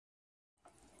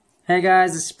Hey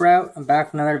guys, it's Sprout. I'm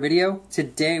back with another video.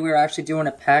 Today we're actually doing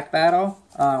a pack battle.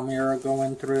 We are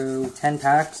going through 10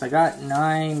 packs. I got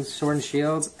 9 Sword and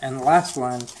Shields, and the last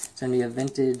one is going to be a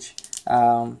vintage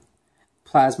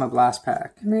Plasma Blast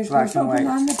pack. Black and white.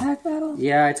 On the pack battle?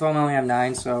 Yeah, I told him I only have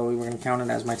 9, so we were going to count it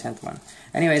as my 10th one.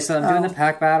 Anyway, so I'm doing the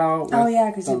pack battle with the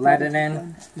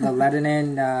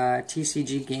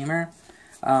TheLittenTCGGamer.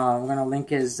 I'm going to link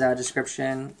his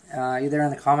description either in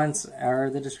the comments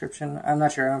or the description. I'm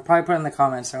not sure. I'll probably put it in the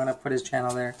comments. I'm going to put his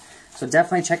channel there. So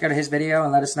definitely check out his video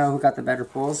and let us know who got the better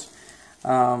pulls.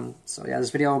 So yeah,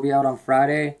 this video will be out on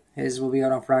Friday. His will be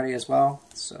out on Friday as well.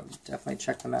 So definitely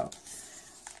check them out.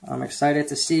 I'm excited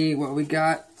to see what we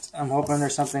got. I'm hoping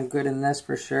there's something good in this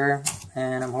for sure.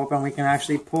 And I'm hoping we can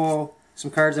actually pull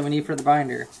some cards that we need for the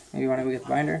binder. Maybe you want to go get the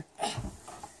binder?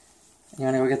 You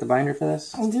want to go get the binder for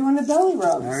this? I'm doing the belly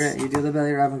rubs. Alright, you do the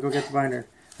belly rub and go get the binder.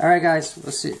 Alright guys,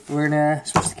 let's see. We're going to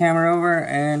switch the camera over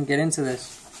and get into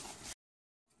this.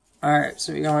 Alright,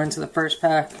 so we go into the first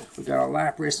pack. We got a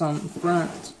Lapras on the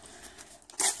front.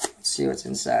 Let's see what's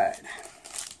inside.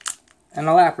 And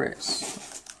a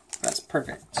Lapras. That's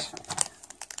perfect.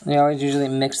 You always usually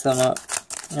mix them up.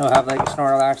 You'll have like a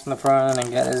Snorlax in the front and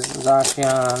get his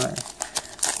Zacian.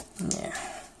 Yeah.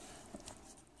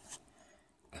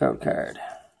 Code card.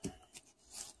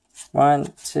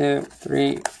 1, 2,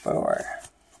 3, 4.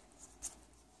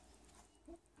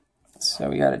 So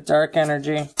we got a Dark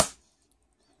Energy,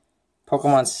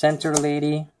 Pokemon Center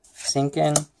Lady,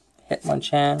 Sinkin,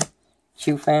 Hitmonchan,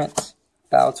 Qfant,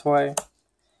 Baltoy,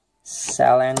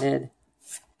 Salandit,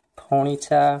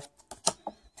 Ponyta,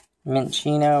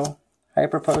 Minccino,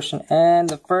 Hyper Potion, and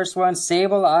the first one,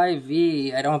 Sable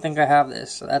IV. I don't think I have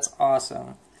this, so that's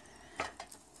awesome.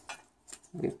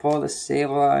 We pulled a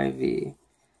Sable IV.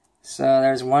 So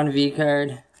there's one V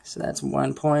card, so that's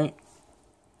 1 point.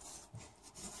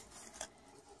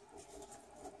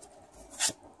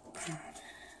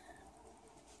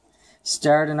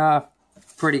 Starting off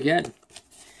pretty good.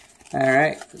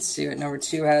 Alright, let's see what number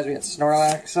 2 has. We got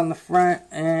Snorlax on the front,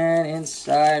 and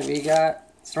inside we got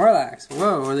Snorlax.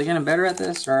 Whoa, are they getting better at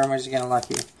this, or am I just getting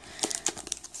lucky?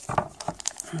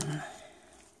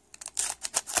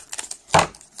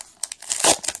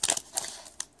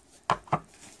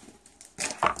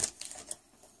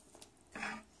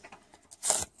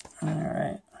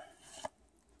 Alright.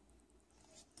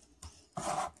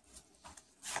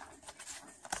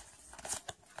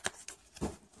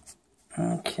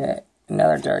 Okay,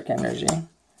 another Dark Energy,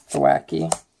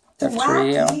 Thwackey,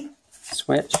 Trio,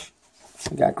 Switch.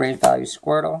 We got Great Value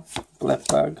Squirtle,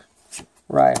 Blipbug,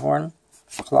 Rhyhorn,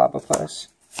 Clobbopus,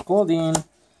 Goldeen,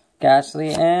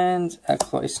 Ghastly, and a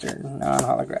Cloyster,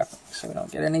 non-holographic. So we don't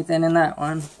get anything in that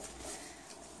one.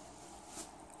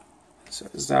 So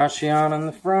Zacian on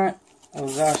the front. Will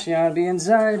Zacian be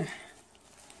inside?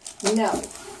 No.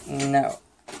 No.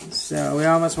 So we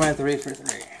almost went 3 for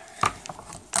 3.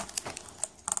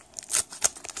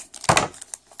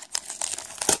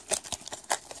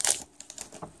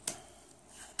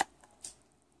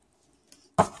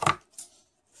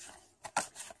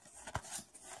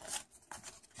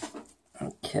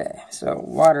 Okay, so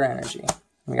Water Energy.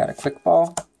 We got a Quick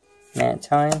Ball,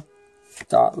 Mantine,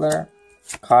 Dottler,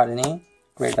 Cottony,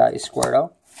 Great Value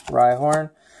Squirtle, Rhyhorn,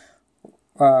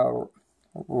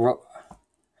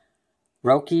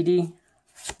 Rookidee,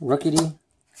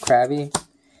 Krabby.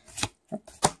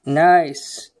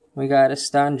 Nice! We got a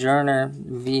Stunjourner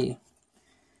V.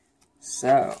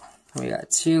 So, we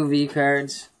got 2 V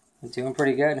cards. We're doing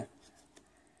pretty good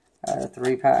out of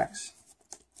 3 packs.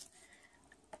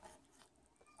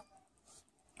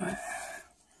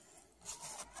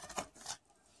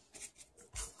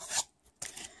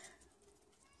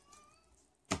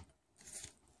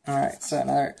 Alright, so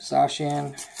another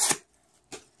Zacian.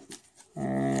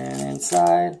 And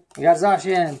inside, we got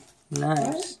Zacian.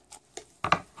 Nice.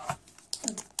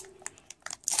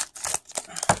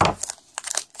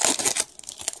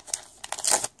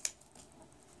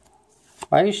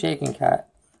 Why are you shaking, Cat?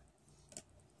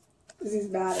 Because he's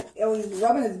mad. Oh, he's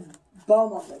rubbing his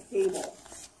bum on the table.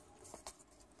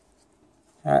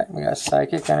 Alright, we got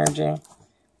Psychic Energy,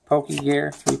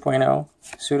 Pokegear 3.0,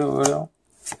 Sudowoodo,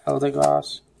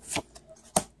 Eldegoss,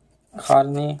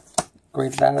 Cottony,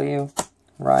 Great Value,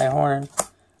 Rhyhorn,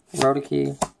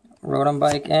 Rotoki,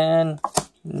 Rotom-Bike, and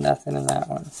nothing in that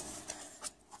one.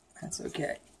 That's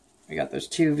okay. We got those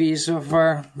 2 Vs so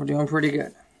far. We're doing pretty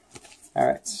good.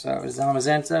 Alright, so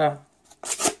Zamazenta.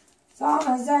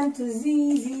 Zamazenta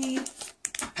ZZ.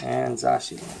 And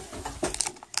Zacian.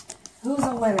 Who's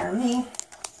a winner? Me?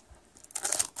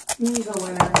 Me's a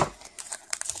winner.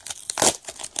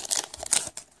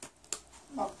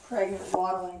 pregnant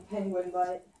waddling penguin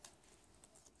butt.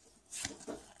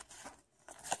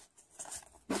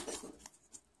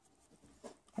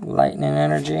 Lightning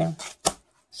Energy,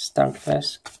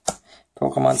 Stunkfisk,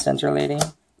 Pokemon Center Lady,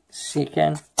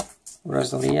 Seakin,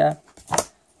 Rosalia,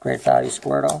 Great Value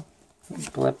Squirtle,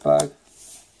 Blipbug,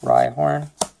 Rhyhorn,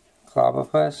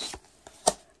 Clobbopus,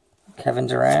 Kevin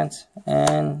Durant,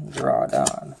 and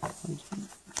Drawdon.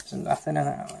 There's nothing in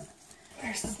that one.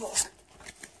 Where's the book?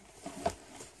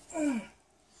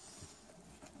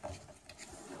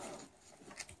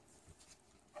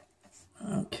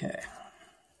 Okay.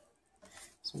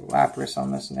 So Lapras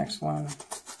on this next one.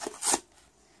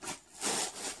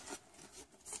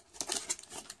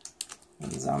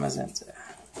 And Zamazenta.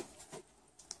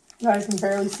 You guys can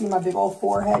barely see my big old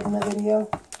forehead in the video.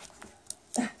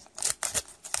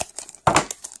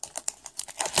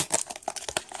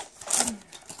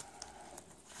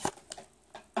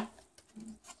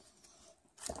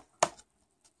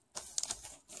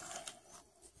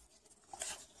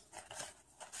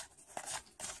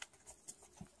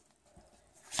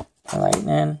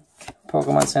 Lightning,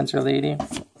 Pokemon Center Lady,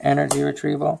 Energy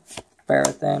Retrieval,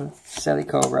 Ferrothin,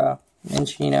 Silicobra,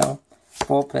 Minchino,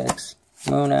 Vulpix,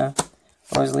 Muna,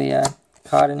 Rosalia,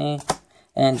 Cottony,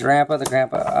 and Drampa the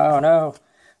Grandpa. Oh no,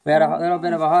 we had a little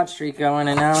bit of a hot streak going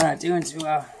and now we're not doing too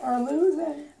well. We're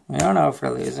losing. We don't know if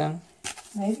we're losing.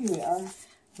 Maybe we are.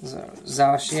 So,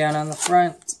 Zacian on the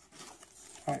front.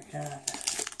 Oh my god.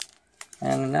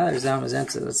 And another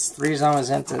Zamazenta. That's 3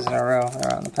 Zamazentas in a row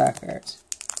that are on the pack cards.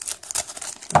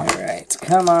 Alright,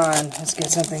 come on. Let's get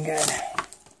something good.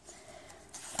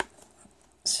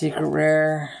 Secret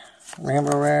Rare,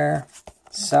 Rainbow Rare,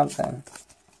 something.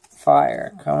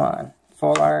 Fire, come on.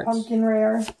 Full Art. Pumpkin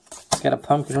Rare. Let's get a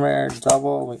Pumpkin Rare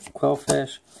double with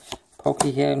Quillfish,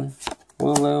 Pokehid,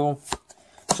 Wooloo,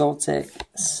 Joltik,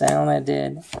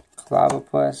 Salamidid,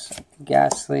 Clobbopus,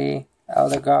 Ghastly,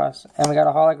 Eldegoss, and we got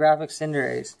a holographic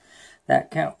Cinderace. That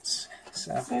counts.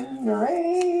 So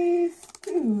Cinderace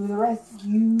to the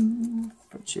rescue.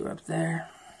 Put you up there.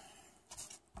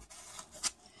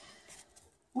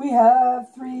 We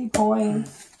have 3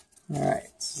 points.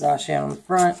 Alright, Zacian on the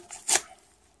front.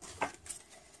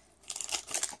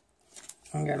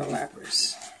 We got a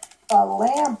Lapras. A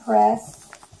Lampress.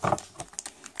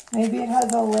 Maybe it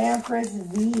has a Lampress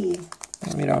V.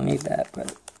 We don't need that,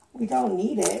 but we don't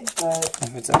need it, but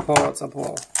if it's a pull, it's a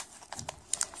pull.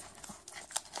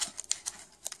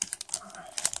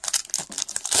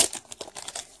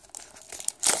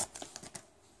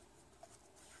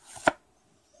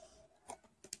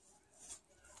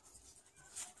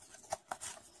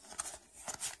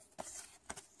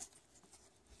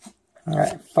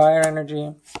 Alright, Fire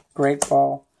Energy, Great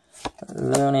Ball,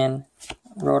 Lunin,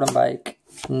 Rotom-Bike,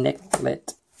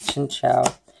 Nicklet,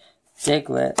 Chinchou,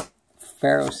 Diglett,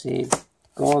 Ferroseed,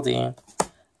 Goldie,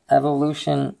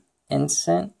 Evolution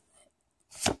Instant,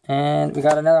 and we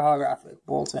got another holographic,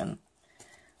 Bolton.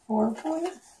 4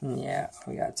 points? Yeah,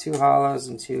 we got 2 holos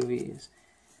and 2 Vs.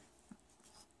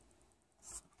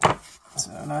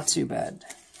 So not too bad.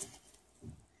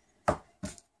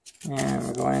 And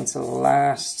we're going into the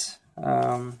last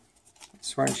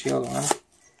Sword and Shield one.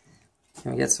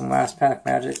 Can we get some last pack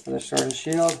magic for the Sword and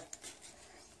Shield?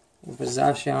 With a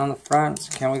Zacian on the front.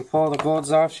 Can we pull the gold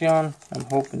Zacian? I'm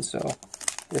hoping so.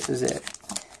 This is it.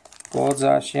 Gold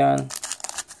Zacian.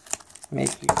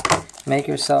 Make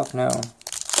yourself known.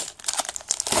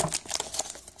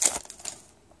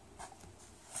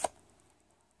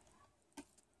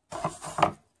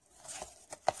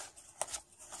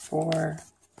 Four.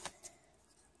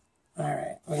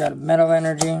 Alright, we got a Metal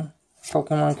Energy,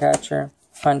 Pokemon Catcher,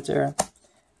 Hunter,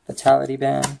 Vitality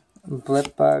Band,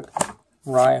 Blipbug,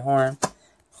 Rhyhorn,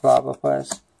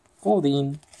 Clobbopus,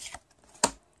 Goldeen,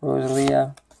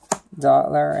 Rosalia,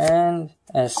 Dottler, and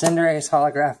a Cinderace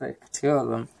holographic. 2 of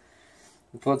them.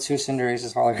 We pulled 2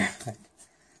 Cinderaces holographic.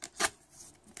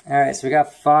 Alright, so we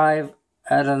got 5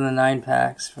 out of the 9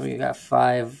 packs. We got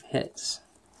 5 hits.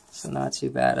 So not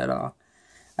too bad at all.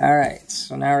 Alright,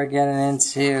 so now we're getting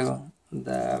into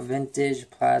the Vintage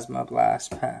Plasma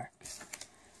Blast pack.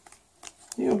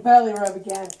 Do belly rub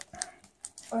again.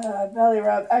 Belly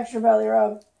rub, extra belly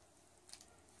rub.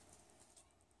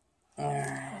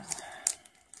 Alright.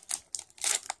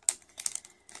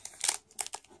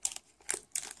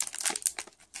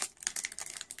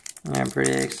 Yeah, I'm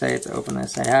pretty excited to open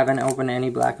this. I haven't opened any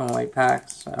black and white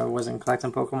packs. I wasn't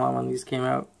collecting Pokemon when these came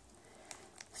out.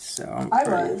 So I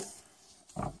was.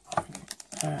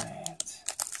 Alright.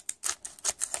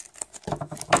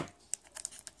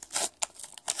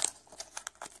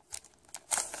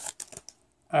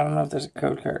 I don't know if there's a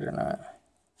code card or not.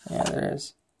 Yeah, there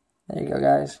is. There you go,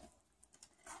 guys.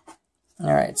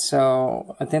 Alright,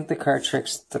 so I think the card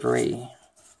trick's 3.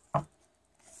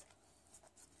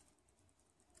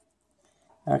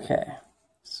 Okay,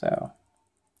 so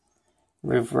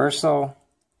reversal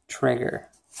trigger.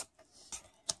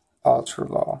 Ultra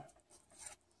Ball.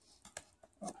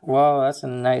 Whoa, that's a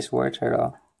nice war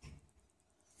turtle.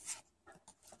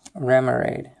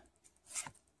 Remoraid.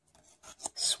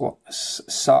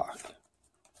 Sock.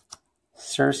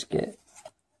 Surskit.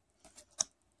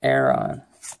 Aeron.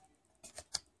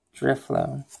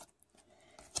 Drifloon.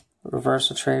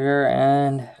 Reversal trigger,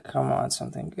 and come on,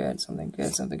 something good, something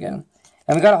good, something good.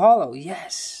 And we got a holo,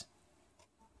 yes!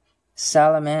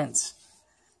 Salamence.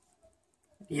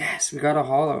 Yes, we got a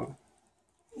holo.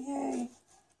 Yay.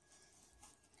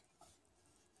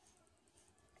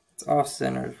 It's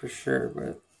off-center for sure,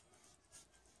 but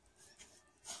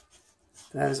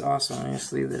that is awesome. Let me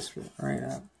just leave this right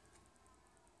up.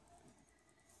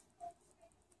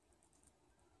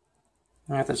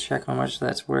 I have to check how much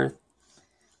that's worth.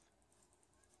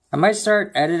 I might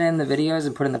start editing the videos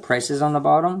and putting the prices on the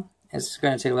bottom. It's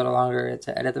going to take a little longer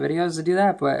to edit the videos to do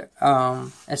that, but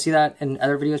I see that in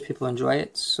other videos people enjoy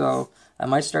it, so I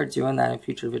might start doing that in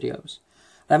future videos.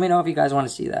 Let me know if you guys want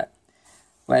to see that.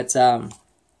 But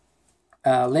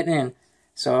Litten,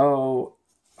 so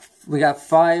we got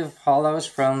 5 holos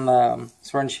from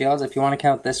Sword and Shields. If you want to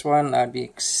count this one, that'd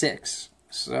be 6.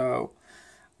 So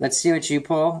let's see what you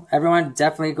pull. Everyone,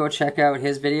 definitely go check out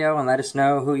his video and let us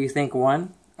know who you think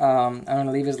won. I'm going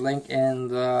to leave his link in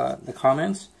the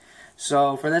comments.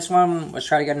 So for this one, let's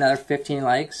try to get another 15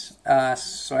 likes.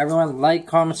 So everyone, like,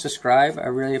 comment, subscribe. I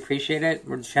really appreciate it.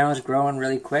 The channel is growing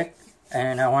really quick,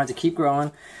 and I want it to keep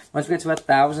growing. Once we get to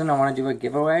 1,000, I want to do a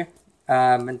giveaway.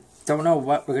 And don't know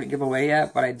what we're going to give away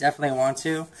yet, but I definitely want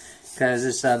to, because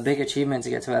it's a big achievement to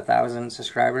get to 1,000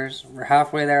 subscribers. We're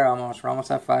halfway there almost. We're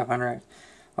almost at 500.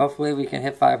 Hopefully we can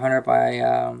hit 500 by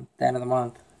the end of the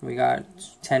month. We got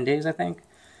 10 days, I think.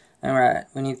 And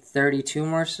we need 32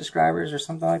 more subscribers or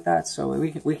something like that. So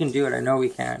we can do it. I know we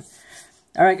can.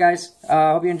 Alright, guys.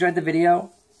 Hope you enjoyed the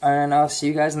video. And I'll see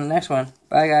you guys in the next one.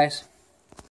 Bye, guys.